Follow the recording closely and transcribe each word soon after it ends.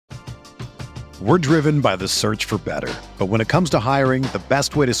We're driven by the search for better. But when it comes to hiring, the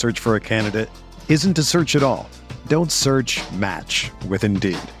best way to search for a candidate isn't to search at all. Don't search, match with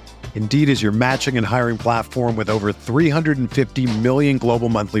Indeed. Indeed is your matching and hiring platform with over 350 million global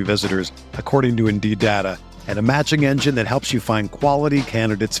monthly visitors, according to Indeed data, and a matching engine that helps you find quality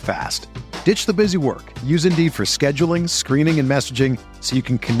candidates fast. Ditch the busy work. Use Indeed for scheduling, screening, and messaging so you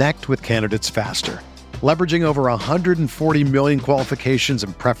can connect with candidates faster. Leveraging over 140 million qualifications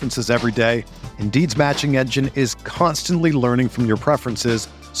and preferences every day, Indeed's matching engine is constantly learning from your preferences,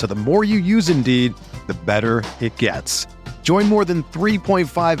 so the more you use Indeed, the better it gets. Join more than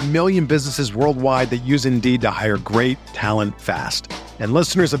 3.5 million businesses worldwide that use Indeed to hire great talent fast. And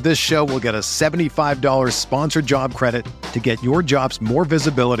listeners of this show will get a $75 sponsored job credit to get your jobs more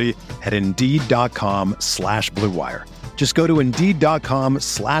visibility at Indeed.com/Blue Wire. Just go to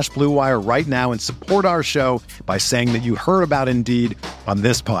Indeed.com/Blue Wire right now and support our show by saying that you heard about Indeed on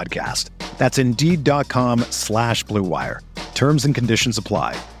this podcast. That's Indeed.com/Blue Wire. Terms and conditions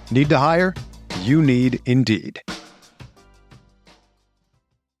apply. Need to hire? You need Indeed.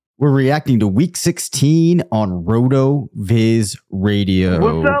 We're reacting to Week 16 on RotoViz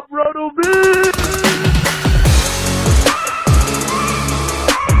Radio. What's up, RotoViz?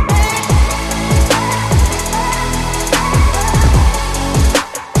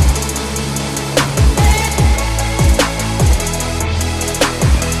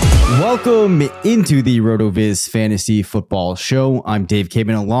 Welcome into the RotoViz Fantasy Football Show. I'm Dave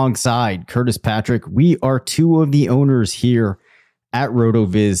Caban alongside Curtis Patrick. We are two of the owners here at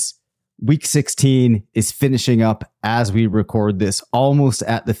RotoViz. Week 16 is finishing up as we record this, almost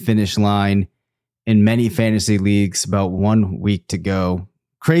at the finish line in many fantasy leagues, about 1 week to go.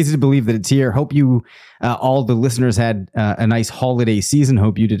 Crazy to believe that it's here. Hope you, all the listeners, had a nice holiday season.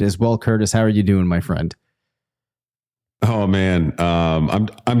 Hope you did as well. Curtis, how are you doing, my friend? Oh man,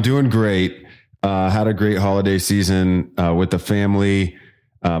 I'm doing great. Had a great holiday season with the family.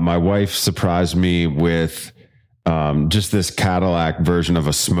 My wife surprised me with just this Cadillac version of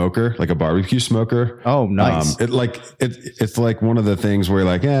a smoker, like a barbecue smoker. Oh, nice. It's like one of the things where you're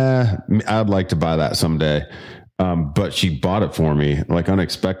like, I'd like to buy that someday. But she bought it for me like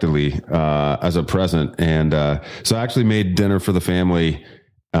unexpectedly as a present, and so I actually made dinner for the family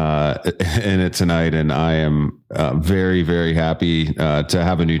in it tonight, and I am very, very happy to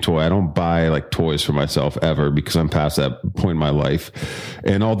have a new toy. I don't buy like toys for myself ever because I'm past that point in my life,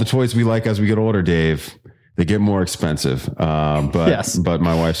 and all the toys we like as we get older, Dave, they get more expensive. But yes. But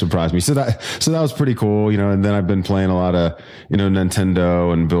my wife surprised me, so that was pretty cool, and then I've been playing a lot of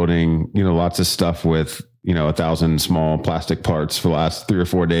Nintendo and building lots of stuff with 1,000 small plastic parts for the last 3 or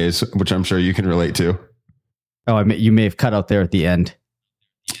 4 days, which I'm sure you can relate to. Oh, you may have cut out there at the end.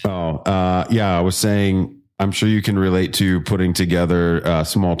 Yeah, I was saying, I'm sure you can relate to putting together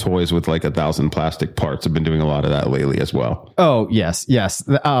small toys with like 1,000 plastic parts. I've been doing a lot of that lately as well. Oh, yes.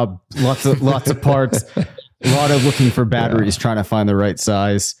 Lots of parts, a lot of looking for batteries, trying to find the right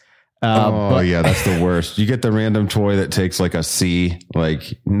size. Yeah, that's the worst. You get the random toy that takes like a C,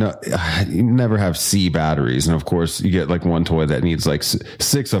 no, you never have C batteries. And of course you get like one toy that needs like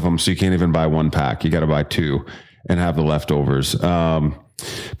 6 of them. So you can't even buy one pack. You got to buy 2 and have the leftovers.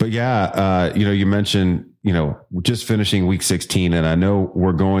 But yeah, you mentioned, just finishing week 16, and I know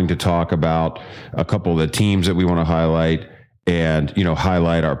we're going to talk about a couple of the teams that we want to highlight and,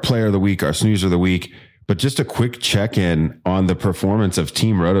 highlight our player of the week, our snoozer of the week, but just a quick check-in on the performance of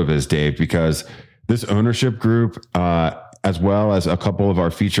Team RotoViz, Dave, because this ownership group, as well as a couple of our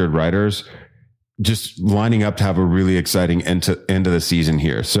featured writers, just lining up to have a really exciting end of the season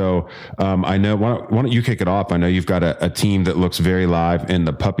here. So I know, why don't you kick it off? I know you've got a team that looks very live in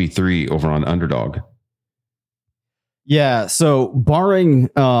the Puppy 3 over on Underdog. Yeah. So barring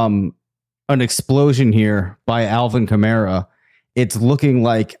an explosion here by Alvin Kamara, it's looking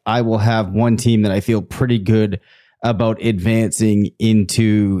like I will have one team that I feel pretty good about advancing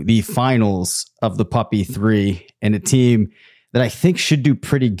into the finals of the Puppy 3, and a team that I think should do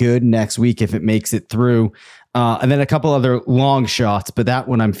pretty good next week if it makes it through. And then a couple other long shots, but that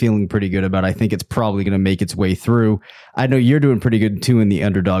one I'm feeling pretty good about. I think it's probably going to make its way through. I know you're doing pretty good too in the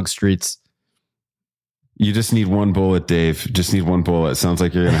Underdog streets. You just need one bullet, Dave. Just need one bullet. Sounds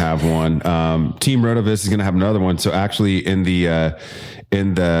like you're going to have one. Team RotoViz is going to have another one. So actually in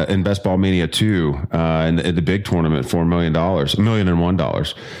Best Ball Mania 2, in the big tournament, $4 million,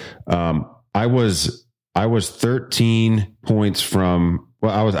 $1,001. I was 13 points from,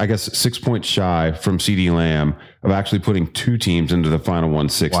 I was, I guess, 6 points shy from CeeDee Lamb of actually putting 2 teams into the final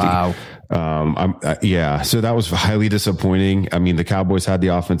 160. Wow. So that was highly disappointing. I mean, the Cowboys had the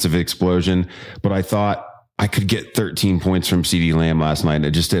offensive explosion, but I thought I could get 13 points from CeeDee Lamb last night, and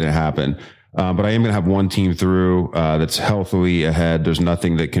it just didn't happen. But I am going to have one team through that's healthily ahead. There's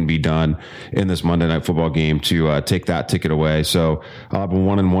nothing that can be done in this Monday Night Football game to take that ticket away. So I'll have a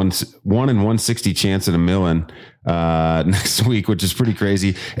 1 in 160 chance at $1 million next week, which is pretty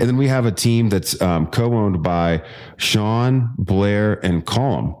crazy. And then we have a team that's co-owned by Sean, Blair, and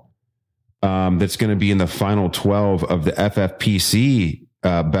Colm. That's going to be in the final 12 of the FFPC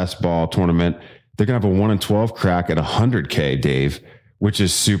best ball tournament. They're going to have a 1 in 12 crack at 100K, Dave, which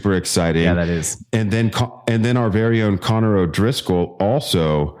is super exciting. Yeah, that is. And then our very own Connor O'Driscoll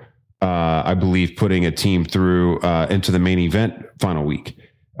also, I believe, putting a team through into the main event final week.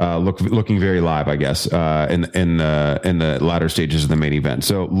 Looking very live, I guess, in the latter stages of the main event.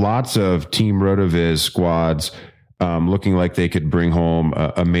 So lots of Team RotoViz squads looking like they could bring home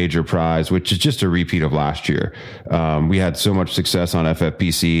a major prize, which is just a repeat of last year. We had so much success on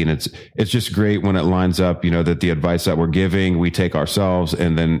FFPC, and it's just great when it lines up, that the advice that we're giving, we take ourselves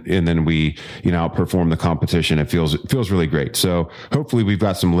and then we, outperform the competition. It feels really great. So hopefully we've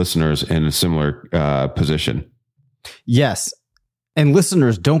got some listeners in a similar position. Yes. And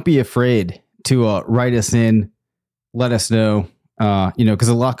listeners, don't be afraid to write us in, let us know, because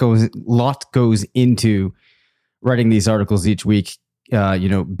a lot goes into writing these articles each week,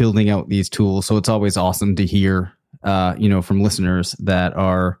 building out these tools. So it's always awesome to hear, from listeners that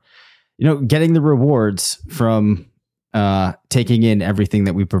are, getting the rewards from taking in everything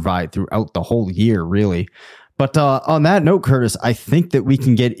that we provide throughout the whole year, really. But on that note, Curtis, I think that we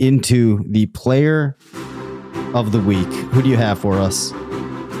can get into the player of the week. Who do you have for us?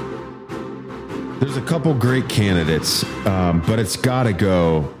 There's a couple great candidates, but it's got to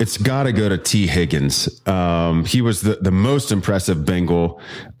go to T. Higgins. He was the most impressive Bengal.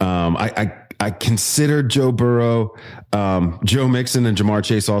 I considered Joe Burrow, Joe Mixon, and Jamar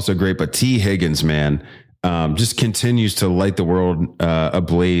Chase also great, but T. Higgins, man, just continues to light the world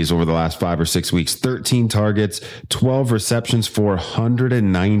ablaze over the last 5 or 6 weeks. 13 targets, 12 receptions for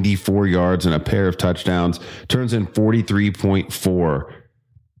 194 yards and a pair of touchdowns. Turns in 43.4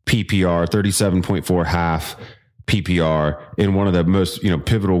 PPR, 37.4 half PPR in one of the most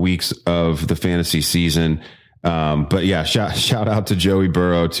pivotal weeks of the fantasy season. But yeah, shout out to Joey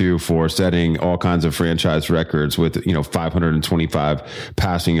Burrow too for setting all kinds of franchise records with 525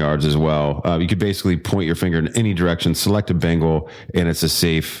 passing yards as well. You could basically point your finger in any direction, select a Bengal, and it's a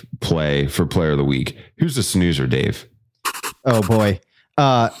safe play for player of the week. Who's the snoozer, Dave? Oh boy,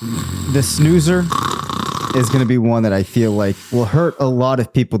 the snoozer is going to be one that I feel like will hurt a lot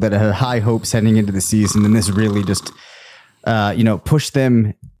of people that had high hopes heading into the season, and this really just pushed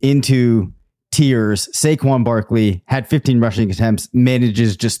them into tears. Saquon Barkley had 15 rushing attempts,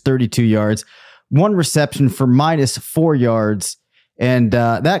 manages just 32 yards, 1 reception for -4 yards, and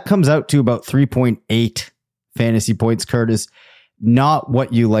that comes out to about 3.8 fantasy points, Curtis. Not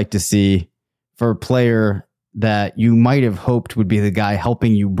what you like to see for a player that you might have hoped would be the guy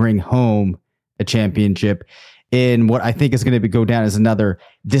helping you bring home a championship in what I think is going to go down as another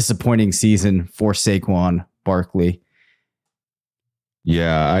disappointing season for Saquon Barkley.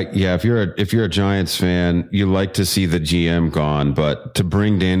 Yeah. If you're a Giants fan, you like to see the GM gone, but to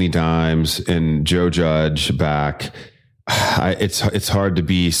bring Danny Dimes and Joe Judge back, it's hard to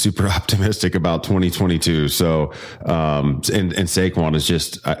be super optimistic about 2022. So, and Saquon is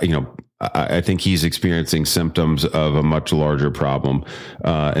just, I think he's experiencing symptoms of a much larger problem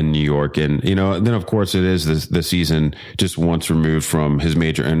in New York. And, then of course it is the season just once removed from his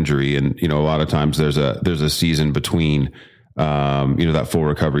major injury. And, a lot of times there's a season between, that full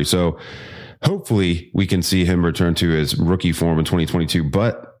recovery. So hopefully we can see him return to his rookie form in 2022,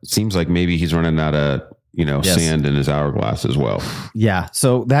 but it seems like maybe he's running out of, sand in his hourglass as well. Yeah.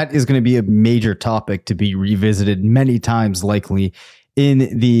 So that is going to be a major topic to be revisited many times, likely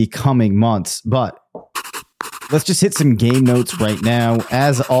in the coming months. But let's just hit some game notes right now.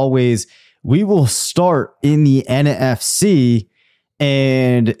 As always, we will start in the NFC,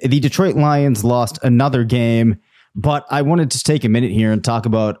 and the Detroit Lions lost another game. But I wanted to take a minute here and talk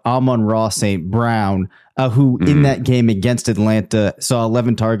about Amon-Ra St. Brown, who in that game against Atlanta saw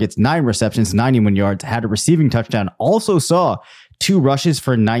 11 targets, 9 receptions, 91 yards, had a receiving touchdown, also saw 2 rushes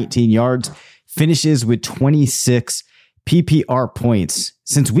for 19 yards, finishes with 26 PPR points.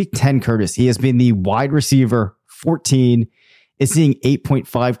 Since week 10, Curtis, he has been the wide receiver 14, is seeing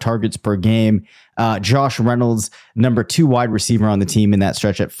 8.5 targets per game. Josh Reynolds, number 2 wide receiver on the team in that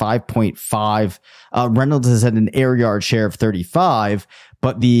stretch at 5.5. Reynolds has had an air yard share of 35,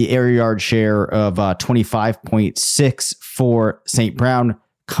 but the air yard share of 25.6 for St. Brown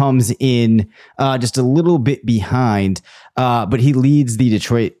comes in just a little bit behind, but he leads the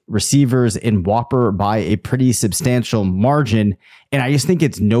Detroit receivers in Whopper by a pretty substantial margin. And I just think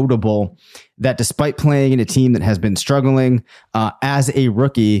it's notable that despite playing in a team that has been struggling as a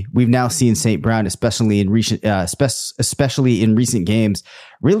rookie, we've now seen St. Brown, especially in recent games,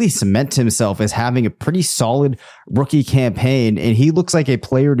 really cement himself as having a pretty solid rookie campaign. And he looks like a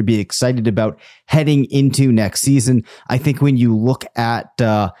player to be excited about heading into next season. I think when you look at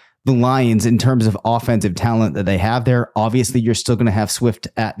the Lions in terms of offensive talent that they have there, obviously you're still going to have Swift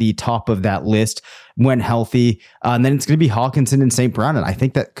at the top of that list when healthy. And then it's going to be Hawkinson and St. Brown. And I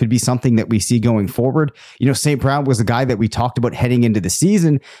think that could be something that we see going forward. St. Brown was a guy that we talked about heading into the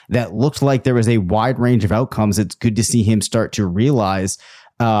season that looked like there was a wide range of outcomes. It's good to see him start to realize,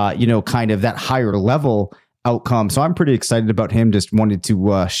 kind of that higher level outcome. So I'm pretty excited about him. Just wanted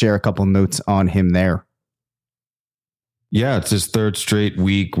to share a couple notes on him there. Yeah, it's his third straight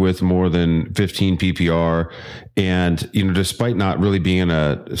week with more than 15 PPR. And, despite not really being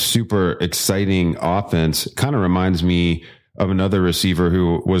a super exciting offense, kind of reminds me of another receiver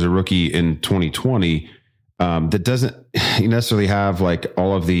who was a rookie in 2020 that doesn't necessarily have like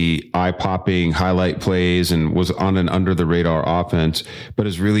all of the eye-popping highlight plays and was on an under-the-radar offense, but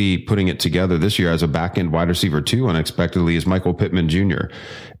is really putting it together this year as a back-end wide receiver too, unexpectedly, is Michael Pittman Jr.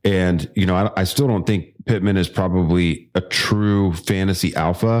 And, I still don't think Pittman is probably a true fantasy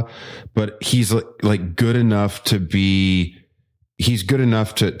alpha, but he's like good enough to be... He's good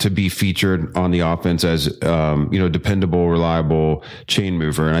enough to be featured on the offense as, dependable, reliable chain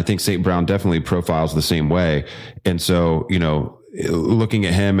mover. And I think St. Brown definitely profiles the same way. And so, looking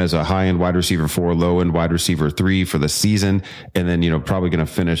at him as a high end wide receiver 4, low end wide receiver 3 for the season, and then, probably going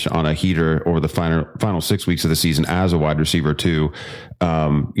to finish on a heater over the final 6 weeks of the season as a wide receiver 2,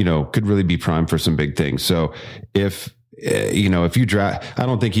 could really be primed for some big things. So if you draft, I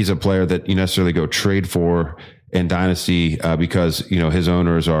don't think he's a player that you necessarily go trade for in Dynasty, because, his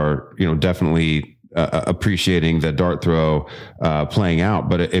owners are, definitely appreciating the dart throw playing out.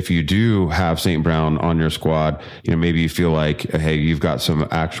 But if you do have St. Brown on your squad, maybe you feel like, hey, you've got some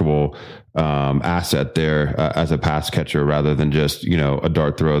actual asset there as a pass catcher rather than just, a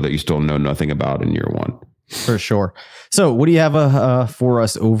dart throw that you still know nothing about in year one. For sure. So what do you have for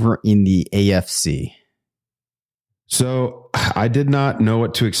us over in the AFC? So I did not know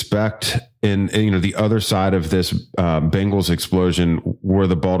what to expect. And the other side of this Bengals explosion were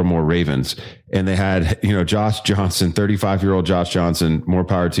the Baltimore Ravens. And they had, Josh Johnson, 35-year-old Josh Johnson, more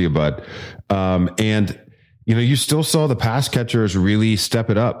power to you, bud. And you still saw the pass catchers really step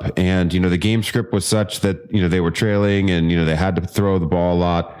it up. And, the game script was such that, they were trailing and, they had to throw the ball a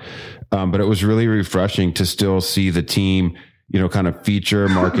lot. But it was really refreshing to still see the team, kind of feature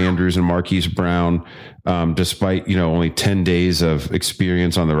Mark Andrews and Marquise Brown, despite, only 10 days of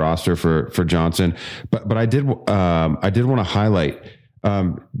experience on the roster for Johnson. But I did want to highlight,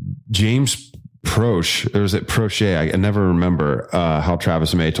 James Proche, or was it Prochet? I never remember, how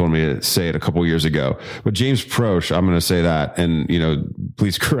Travis May told me to say it a couple years ago, but James Proche, I'm going to say that. And,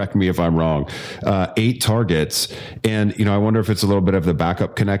 please correct me if I'm wrong. 8 targets. And, I wonder if it's a little bit of the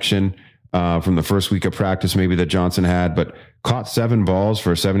backup connection, from the first week of practice, maybe that Johnson had, but caught 7 balls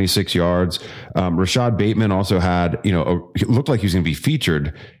for 76 yards. Rashad Bateman also had, it looked like he was going to be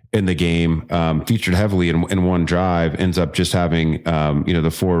featured in the game, featured heavily in one drive, ends up just having,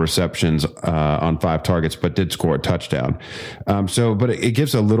 the 4 receptions, on 5 targets, but did score a touchdown. But it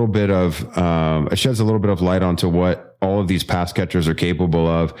gives a little bit of, it sheds a little bit of light onto what all of these pass catchers are capable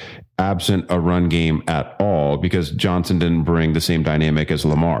of, absent a run game at all, because Johnson didn't bring the same dynamic as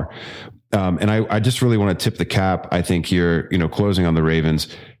Lamar. And I just really want to tip the cap, I think here, closing on the Ravens,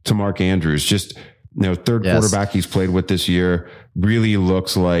 to Mark Andrews, just, third quarterback he's played with this year, really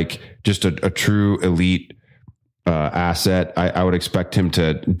looks like just a true elite asset. I would expect him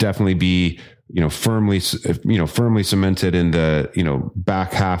to definitely be, firmly cemented in the,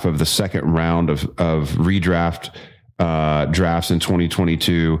 back half of the second round of redraft drafts in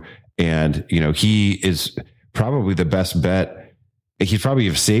 2022. And, he is probably the best bet. He's probably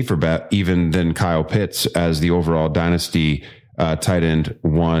a safer bet even than Kyle Pitts as the overall dynasty tight end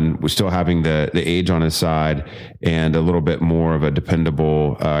 1, with still having the age on his side and a little bit more of a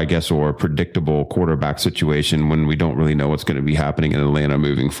dependable, or predictable quarterback situation when we don't really know what's going to be happening in Atlanta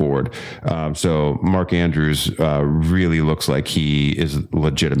moving forward. So Mark Andrews really looks like he is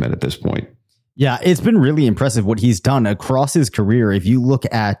legitimate at this point. Yeah, it's been really impressive what he's done across his career. If you look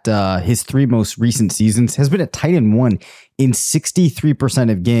at his 3 most recent seasons, has been a tight end 1 in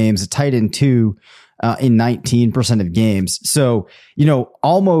 63% of games, a tight end 2 in 19% of games. So,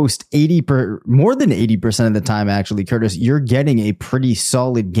 almost more than 80% of the time, actually, Curtis, you're getting a pretty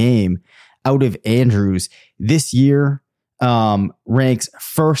solid game out of Andrews. This year ranks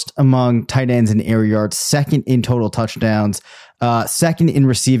first among tight ends in air yards, second in total touchdowns, second in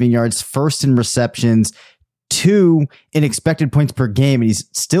receiving yards, first in receptions, 2 in expected points per game. And he's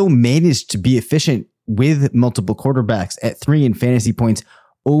still managed to be efficient with multiple quarterbacks at 3 in fantasy points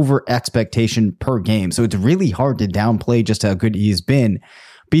over expectation per game. So it's really hard to downplay just how good he's been.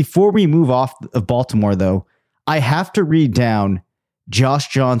 Before we move off of Baltimore, though, I have to read down Josh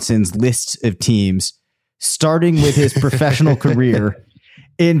Johnson's list of teams, starting with his professional career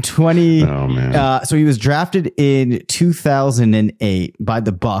in 20. Oh, man. So he was drafted in 2008 by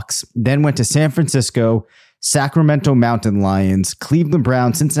the Bucks, then went to San Francisco, Sacramento Mountain Lions, Cleveland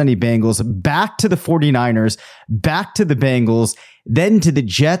Browns, Cincinnati Bengals, back to the 49ers, back to the Bengals, then to the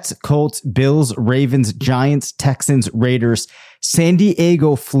Jets, Colts, Bills, Ravens, Giants, Texans, Raiders, San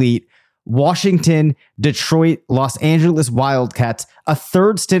Diego Fleet, Washington, Detroit, Los Angeles Wildcats, a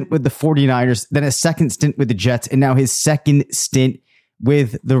third stint with the 49ers, then a second stint with the Jets, and now his second stint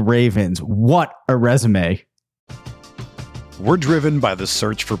with the Ravens. What a resume. We're driven by the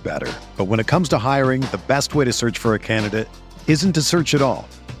search for better. But when it comes to hiring, the best way to search for a candidate isn't to search at all.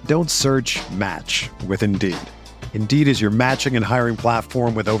 Don't search, match with Indeed. Indeed is your matching and hiring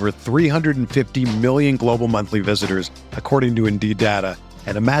platform with over 350 million global monthly visitors, according to Indeed data,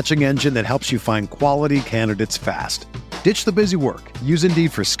 and a matching engine that helps you find quality candidates fast. Ditch the busy work. Use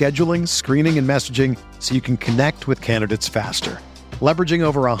Indeed for scheduling, screening, and messaging so you can connect with candidates faster. Leveraging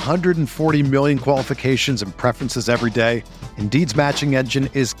over 140 million qualifications and preferences every day, Indeed's matching engine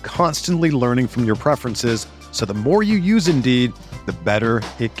is constantly learning from your preferences, so the more you use Indeed, the better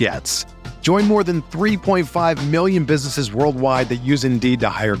it gets. Join more than 3.5 million businesses worldwide that use Indeed to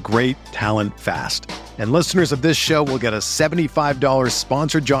hire great talent fast. And listeners of this show will get a $75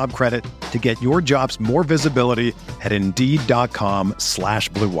 sponsored job credit to get your jobs more visibility at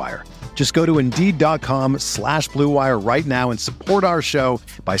Indeed.com/Blue Wire. Just go to Indeed.com/Blue Wire right now and support our show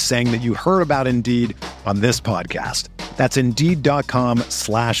by saying that you heard about Indeed on this podcast. That's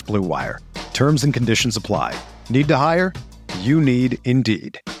Indeed.com/Blue Wire. Terms and conditions apply. Need to hire? You need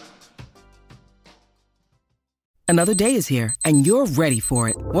Indeed. Another day is here, and you're ready for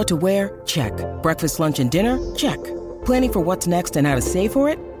it. What to wear? Check. Breakfast, lunch, and dinner? Check. Planning for what's next and how to save for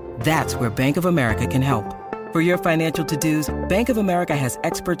it? That's where Bank of America can help. For your financial to-dos, Bank of America has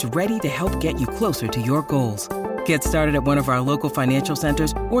experts ready to help get you closer to your goals. Get started at one of our local financial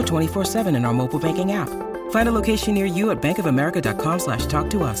centers or 24/7 in our mobile banking app. Find a location near you at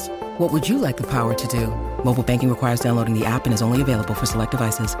bankofamerica.com/talktous. What would you like the power to do? Mobile banking requires downloading the app and is only available for select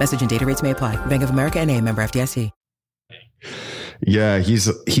devices. Message and data rates may apply. Bank of America N.A., member FDIC. Yeah, he's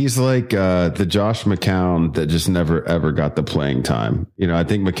like the Josh McCown that just never ever got the playing time. You know, I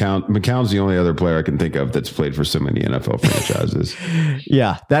think McCown's the only other player I can think of that's played for so many NFL franchises.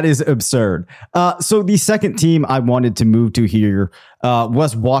 Yeah, that is absurd. So the second team I wanted to move to here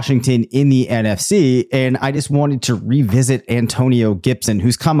was Washington in the NFC, and I just wanted to revisit Antonio Gibson,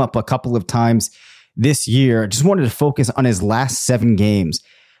 who's come up a couple of times this year. I just wanted to focus on his last 7 games,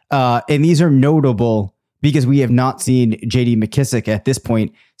 and these are notable because we have not seen J.D. McKissic at this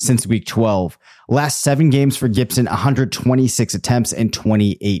point since week 12. Last 7 games for Gibson, 126 attempts and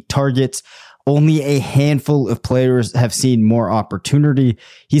 28 targets. Only a handful of players have seen more opportunity.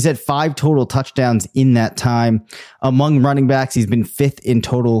 He's had 5 total touchdowns in that time. Among running backs, he's been 5th in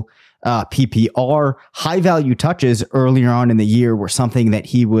total PPR. High value touches earlier on in the year were something that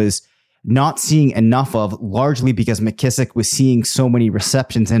he was not seeing enough of, largely because McKissic was seeing so many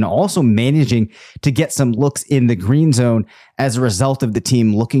receptions and also managing to get some looks in the green zone as a result of the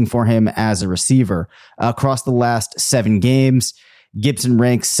team looking for him as a receiver. Across the last 7 games, Gibson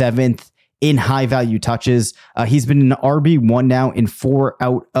ranks 7th in high value touches. He's been an RB1 now in 4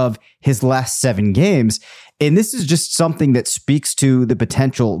 out of his last 7 games. And this is just something that speaks to the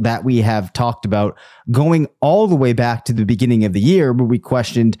potential that we have talked about going all the way back to the beginning of the year, where we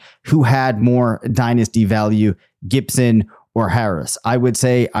questioned who had more dynasty value, Gibson or Harris. I would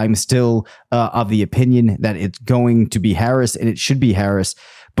say I'm still of the opinion that it's going to be Harris, and it should be Harris.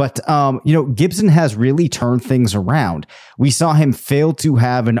 But, Gibson has really turned things around. We saw him fail to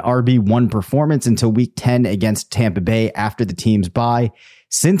have an RB1 performance until week 10 against Tampa Bay after the team's bye.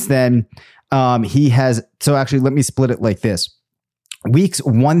 Since then, he has, so actually let me split it like this. Weeks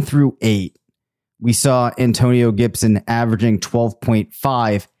 1 through 8, we saw Antonio Gibson averaging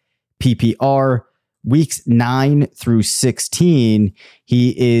 12.5 PPR. Weeks 9 through 16,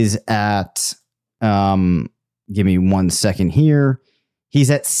 he is at, give me 1 second here. He's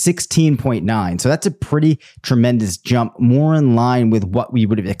at 16.9. So that's a pretty tremendous jump, more in line with what we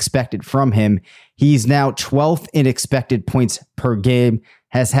would have expected from him. He's now 12th in expected points per game,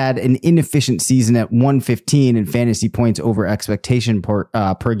 has had an inefficient season at 115 in fantasy points over expectation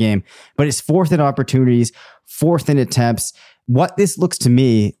per game, but is 4th in opportunities, 4th in attempts. what this looks to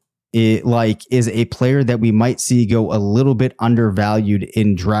me is a player that we might see go a little bit undervalued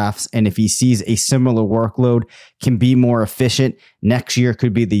in drafts. And if he sees a similar workload, can be more efficient, next year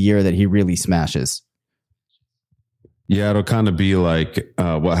could be the year that he really smashes. Yeah, it'll kind of be like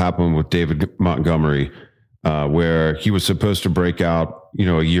what happened with David Montgomery, where he was supposed to break out,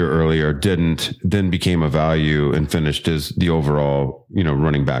 a year earlier, didn't, then became a value and finished as the overall,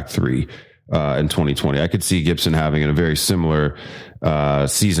 running back 3 in 2020. I could see Gibson having a very similar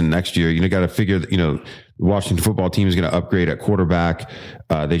season next year. Got to figure that, the Washington football team is going to upgrade at quarterback.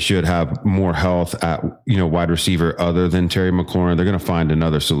 They should have more health at, wide receiver other than Terry McLaurin. They're going to find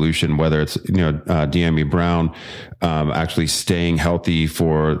another solution, whether it's, De'Ami Brown actually staying healthy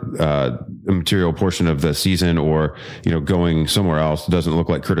for a material portion of the season, or, going somewhere else. It doesn't look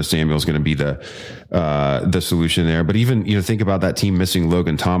like Curtis Samuel is going to be the solution there. But even, think about that team missing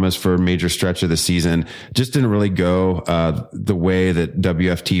Logan Thomas for a major stretch of the season. Just didn't really go the way that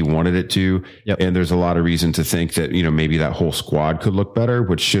WFT wanted it to. Yep. And there's a lot of reason to think that, maybe that whole squad could look better,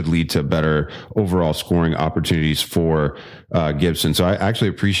 which should lead to better overall scoring opportunities for Gibson. So I actually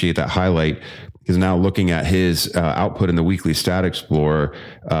appreciate that highlight, because now looking at his output in the weekly stat explorer,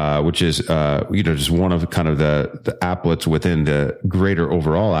 which is, just one of kind of the applets within the greater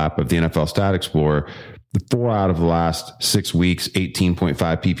overall app of the NFL Stat Explorer. 4 out of the last 6 weeks, 18.5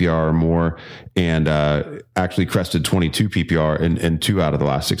 PPR or more, and actually crested 22 PPR in 2 out of the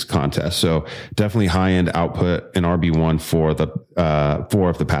last 6 contests. So definitely high end output in RB1 for the 4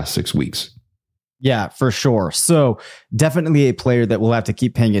 of the past 6 weeks. Yeah, for sure. So definitely a player that we'll have to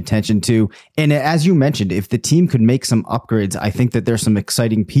keep paying attention to. And as you mentioned, if the team could make some upgrades, I think that there's some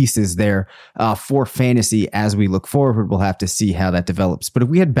exciting pieces there for fantasy as we look forward. We'll have to see how that develops. But if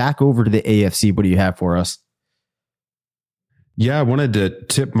we head back over to the AFC, what do you have for us? Yeah, I wanted to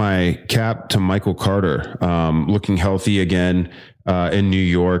tip my cap to Michael Carter, looking healthy again in New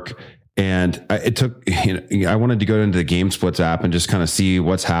York. And it took, I wanted to go into the Game Splits app and just kind of see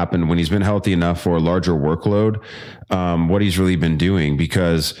what's happened when he's been healthy enough for a larger workload, what he's really been doing,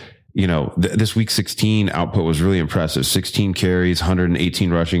 because, this week 16 output was really impressive. 16 carries,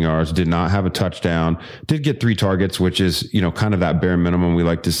 118 rushing yards, did not have a touchdown, did get 3 targets, which is, kind of that bare minimum we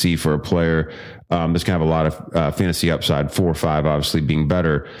like to see for a player. This can have a lot of fantasy upside, 4 or 5, obviously being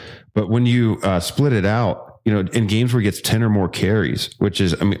better. But when you split it out, in games where he gets 10 or more carries, which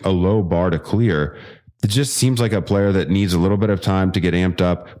is, a low bar to clear, it just seems like a player that needs a little bit of time to get amped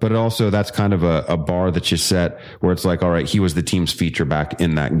up. But also that's kind of a bar that you set where it's like, all right, he was the team's feature back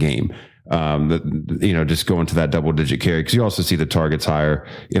in that game. Just go into that double digit carry, because you also see the targets higher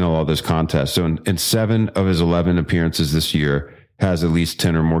in all of those contests. So in 7 of his 11 appearances this year, has at least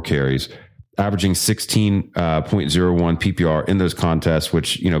 10 or more carries, averaging 16.01 PPR in those contests,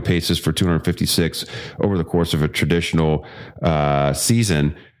 which, paces for 256 over the course of a traditional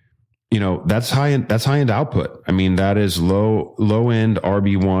season. That's high end output. That is low end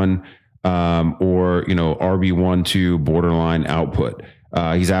RB1 or RB1 to borderline output.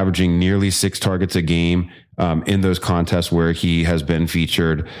 He's averaging nearly 6 targets a game in those contests where he has been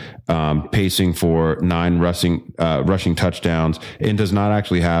featured, pacing for 9 rushing touchdowns, and does not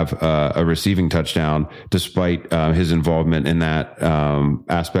actually have a receiving touchdown despite his involvement in that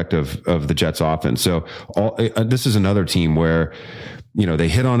aspect of the Jets offense. So this is another team where, they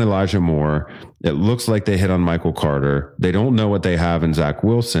hit on Elijah Moore. It looks like they hit on Michael Carter. They don't know what they have in Zach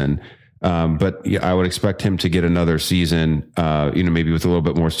Wilson. But I would expect him to get another season, maybe with a little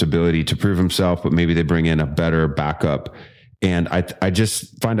bit more stability to prove himself, but maybe they bring in a better backup. And I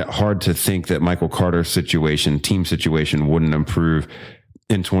just find it hard to think that Michael Carter's team situation wouldn't improve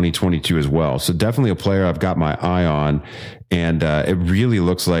in 2022 as well. So definitely a player I've got my eye on. And it really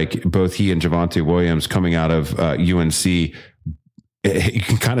looks like both he and Javonte Williams coming out of UNC, you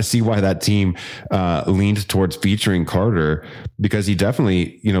can kind of see why that team leaned towards featuring Carter, because he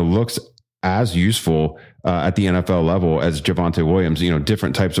definitely, looks as useful at the NFL level as Javonte Williams.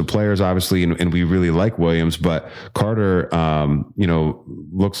 Different types of players, obviously, and we really like Williams, but Carter,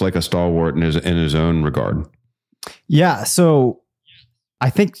 looks like a stalwart in his own regard. Yeah. So I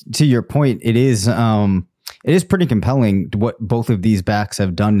think to your point, it is pretty compelling what both of these backs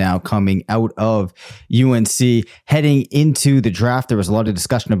have done now coming out of UNC. Heading into the draft, there was a lot of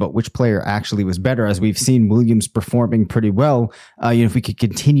discussion about which player actually was better, as we've seen Williams performing pretty well. If we could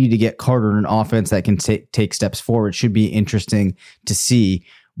continue to get Carter in an offense that can take steps forward, it should be interesting to see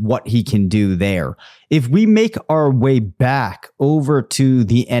what he can do there. If we make our way back over to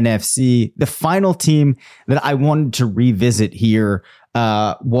the NFC, the final team that I wanted to revisit here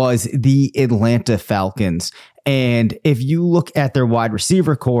was the Atlanta Falcons. And if you look at their wide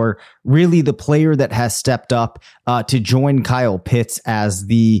receiver core, really the player that has stepped up to join Kyle Pitts as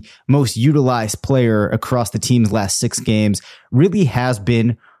the most utilized player across the team's last 6 games really has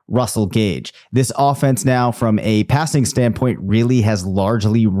been Russell Gage. This offense now, from a passing standpoint, really has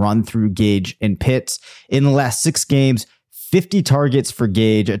largely run through Gage and Pitts. In the last 6 games, 50 targets for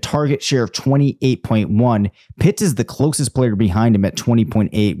Gage, a target share of 28.1. Pitts is the closest player behind him at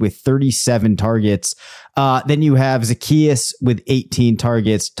 20.8 with 37 targets. Then you have Zaccheaus with 18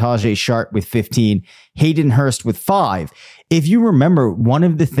 targets, Tajay Sharp with 15, Hayden Hurst with 5. If you remember, one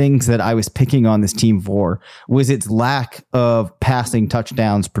of the things that I was picking on this team for was its lack of passing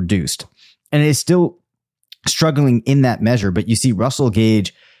touchdowns produced. And it is still struggling in that measure, but you see Russell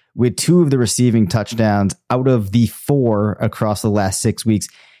Gage with 2 of the receiving touchdowns out of the 4 across the last 6 weeks.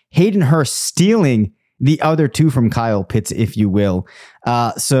 Hayden Hurst stealing the other 2 from Kyle Pitts, if you will.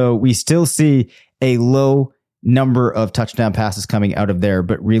 So we still see a low number of touchdown passes coming out of there,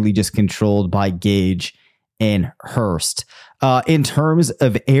 but really just controlled by Gage and Hurst. In terms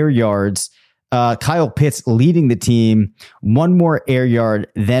of air yards, Kyle Pitts leading the team, 1 more air yard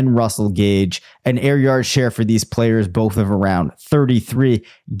than Russell Gage, an air yard share for these players, both of around 33.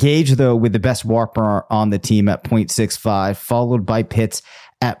 Gage, though, with the best WARPR on the team at 0.65, followed by Pitts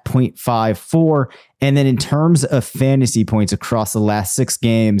at 0.54. And then in terms of fantasy points across the last 6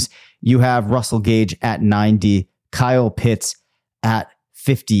 games, you have Russell Gage at 90, Kyle Pitts at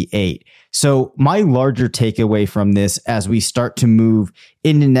 58. So my larger takeaway from this as we start to move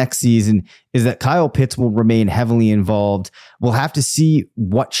into next season is that Kyle Pitts will remain heavily involved. We'll have to see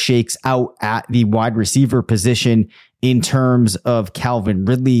what shakes out at the wide receiver position in terms of Calvin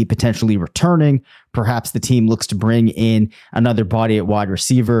Ridley potentially returning. Perhaps the team looks to bring in another body at wide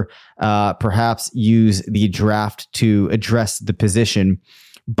receiver, perhaps use the draft to address the position.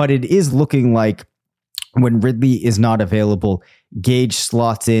 But it is looking like when Ridley is not available, Gage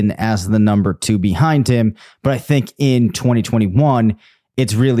slots in as the number 2 behind him. But I think in 2021,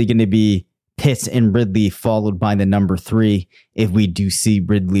 it's really going to be Pitts and Ridley followed by the number 3 if we do see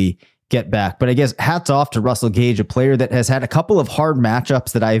Ridley get back. But I guess hats off to Russell Gage, a player that has had a couple of hard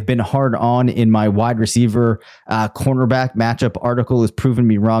matchups that I've been hard on in my wide receiver cornerback matchup article, has proven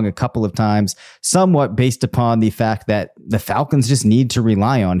me wrong a couple of times, somewhat based upon the fact that the Falcons just need to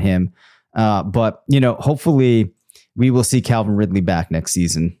rely on him. But, hopefully we will see Calvin Ridley back next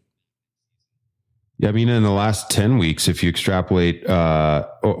season. Yeah, I mean, in the last 10 weeks, if you extrapolate,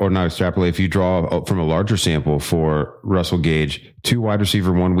 or not extrapolate, if you draw from a larger sample for Russell Gage, 2 wide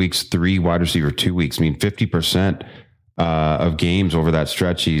receiver 1 weeks, 3 wide receiver 2 weeks, I mean, 50% of games over that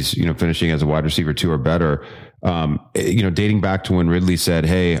stretch, he's, finishing as a wide receiver 2 or better. Dating back to when Ridley said,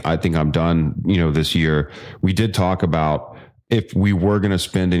 "Hey, I think I'm done," this year, we did talk about if we were going to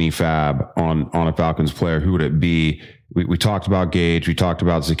spend any fab on a Falcons player, who would it be? We talked about Gage. We talked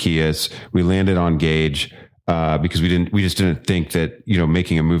about Zaccheaus. We landed on Gage because we just didn't think that,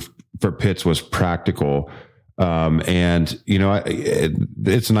 making a move for Pitts was practical. It's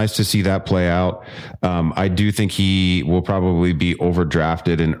nice to see that play out. I do think he will probably be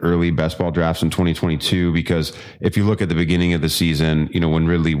overdrafted in early best ball drafts in 2022, because if you look at the beginning of the season, when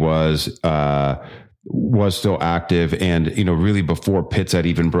Ridley was still active and, really before Pitts had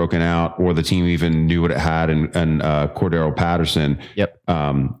even broken out or the team even knew what it had, and Cordero Patterson. Yep.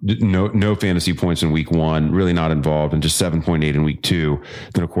 No fantasy points in week 1, really not involved, and just 7.8 in week 2.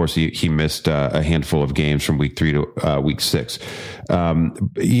 Then of course he missed a handful of games from week 3 to week 6.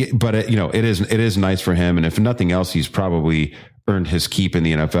 But it is nice for him. And if nothing else, he's probably earned his keep in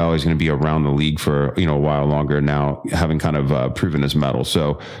the NFL. He's going to be around the league for a while longer now, having kind of proven his mettle.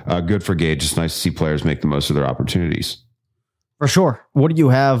 So good for Gage. It's nice to see players make the most of their opportunities. For sure. What do you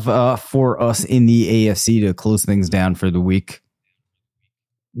have for us in the AFC to close things down for the week?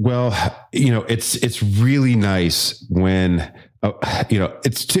 Well, it's really nice when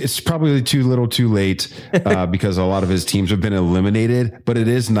it's probably too little too late because a lot of his teams have been eliminated, but it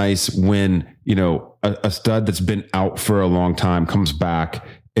is nice when, a stud that's been out for a long time comes back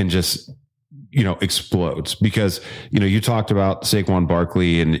and just, explodes. Because, you talked about Saquon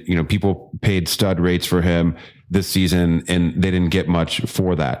Barkley and, people paid stud rates for him this season and they didn't get much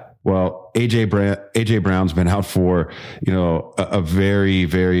for that. Well, AJ Brown's been out for, a very,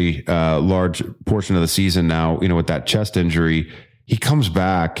 very large portion of the season now, with that chest injury. He comes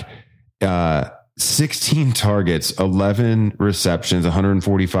back, 16 targets, 11 receptions,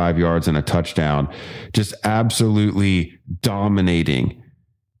 145 yards and a touchdown, just absolutely dominating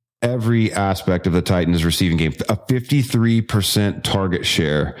every aspect of the Titans receiving game. A 53% target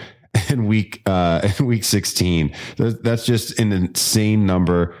share in week 16. That's just an insane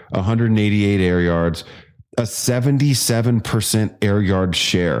number. 188 air yards, a 77% air yard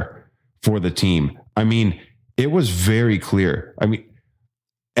share for the team. I mean, it was very clear. I mean,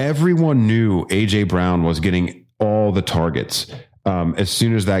 everyone knew AJ Brown was getting all the targets as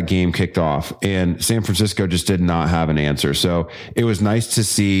soon as that game kicked off, and San Francisco just did not have an answer. So it was nice to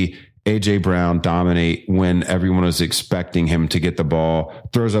see AJ Brown dominate when everyone was expecting him to get the ball.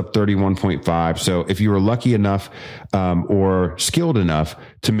 Throws up 31.5. So if you were lucky enough or skilled enough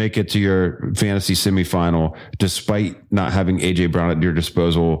to make it to your fantasy semifinal, despite not having AJ Brown at your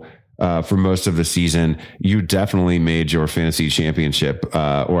disposal for most of the season, you definitely made your fantasy championship,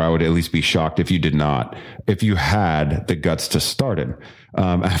 or I would at least be shocked if you did not, if you had the guts to start him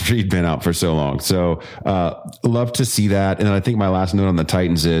after he'd been out for so long. So love to see that. And I think my last note on the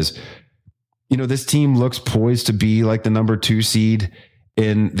Titans is, this team looks poised to be like the number 2 seed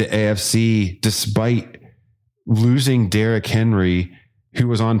in the AFC, despite losing Derrick Henry, who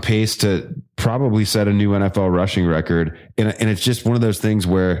was on pace to probably set a new NFL rushing record. And it's just one of those things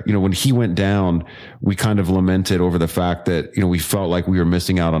where, when he went down, we kind of lamented over the fact that, we felt like we were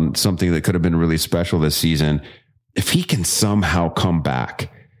missing out on something that could have been really special this season. If he can somehow come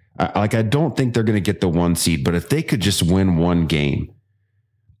back, I don't think they're going to get the 1 seed, but if they could just win one game,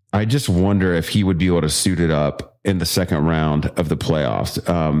 I just wonder if he would be able to suit it up in the second round of the playoffs.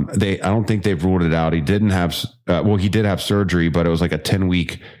 I don't think they've ruled it out. He didn't have, he did have surgery, but it was like a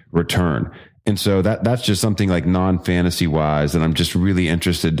 10-week return. And so that's just something like non-fantasy wise. And I'm just really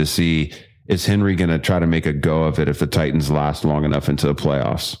interested to see, is Henry going to try to make a go of it if the Titans last long enough into the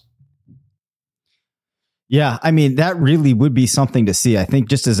playoffs? Yeah, I mean, that really would be something to see. I think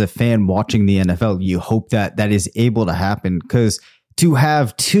just as a fan watching the NFL, you hope that is able to happen, because to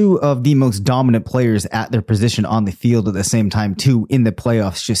have 2 of the most dominant players at their position on the field at the same time, too, in the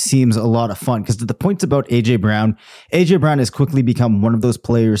playoffs, just seems a lot of fun. Because the points about AJ Brown has quickly become one of those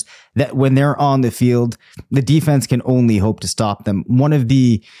players that when they're on the field, the defense can only hope to stop them. One of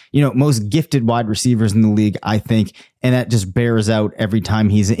the, most gifted wide receivers in the league, I think. And that just bears out every time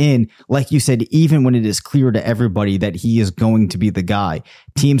he's in. Like you said, even when it is clear to everybody that he is going to be the guy,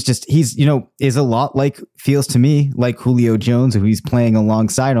 teams he's is a lot like, feels to me like Julio Jones, who he's playing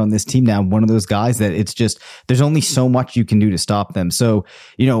alongside on this team now. One of those guys that it's just, there's only so much you can do to stop them. So,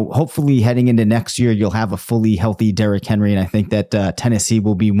 hopefully heading into next year, you'll have a fully healthy Derrick Henry. And I think that Tennessee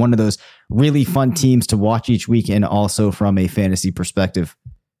will be one of those really fun teams to watch each week, and also from a fantasy perspective.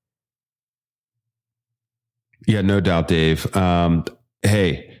 Yeah, no doubt, Dave.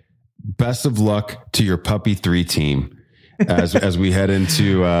 Hey, best of luck to your Puppy 3 team as we head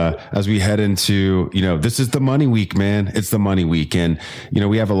into this is the money week, man. It's the money week, and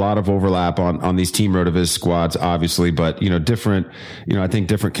we have a lot of overlap on these Team RotoViz squads, obviously, but different. I think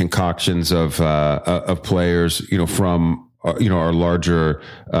different concoctions of players. From our larger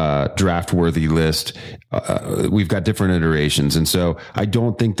draft worthy list. We've got different iterations. And so I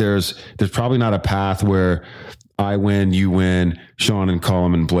don't think there's probably not a path where I win, you win, Sean and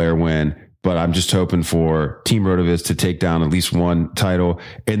Colm and Blair win, but I'm just hoping for Team RotoViz to take down at least one title.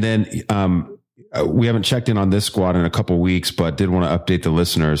 And then, we haven't checked in on this squad in a couple of weeks, but did want to update the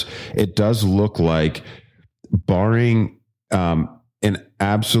listeners. It does look like, barring, an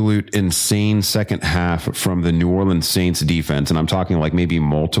absolute insane second half from the New Orleans Saints defense. And I'm talking like maybe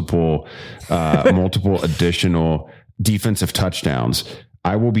multiple additional defensive touchdowns.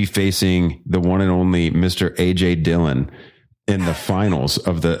 I will be facing the one and only Mr. AJ Dillon in the finals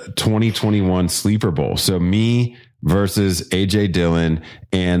of the 2021 Sleeper Bowl. So me versus AJ Dillon,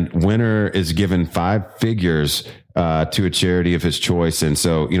 and winner is given 5 figures to a charity of his choice. And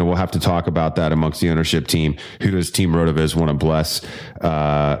so, we'll have to talk about that amongst the ownership team. Who does Team RotoViz want to bless,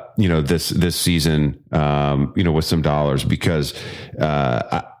 this season, with some dollars, because,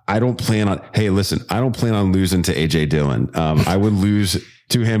 I don't plan on, I don't plan on losing to AJ Dillon. I would lose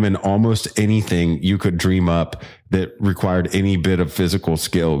to him in almost anything you could dream up that required any bit of physical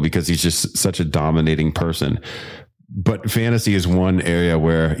skill, because he's just such a dominating person. But fantasy is one area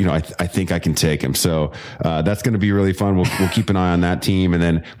where, I think I can take him. So that's going to be really fun. We'll keep an eye on that team. And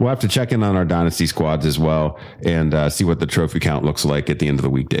then we'll have to check in on our dynasty squads as well, and see what the trophy count looks like at the end of the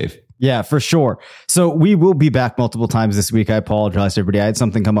week, Dave. Yeah, for sure. So we will be back multiple times this week. I apologize, everybody. I had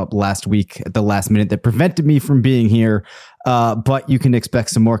something come up last week at the last minute that prevented me from being here. But you can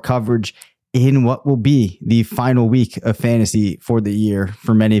expect some more coverage in what will be the final week of fantasy for the year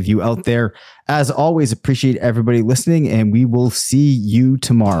for many of you out there. As always, appreciate everybody listening, and we will see you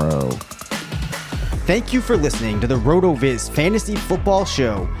tomorrow. Thank you for listening to the RotoViz Fantasy Football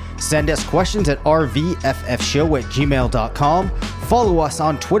Show. Send us questions at rvffshow@gmail.com. Follow us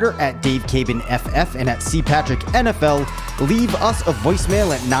on Twitter at DaveCabinFF and at CPatrickNFL. Leave us a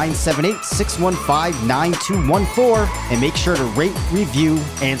voicemail at 978-615-9214 and make sure to rate, review,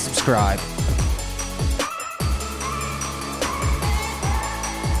 and subscribe.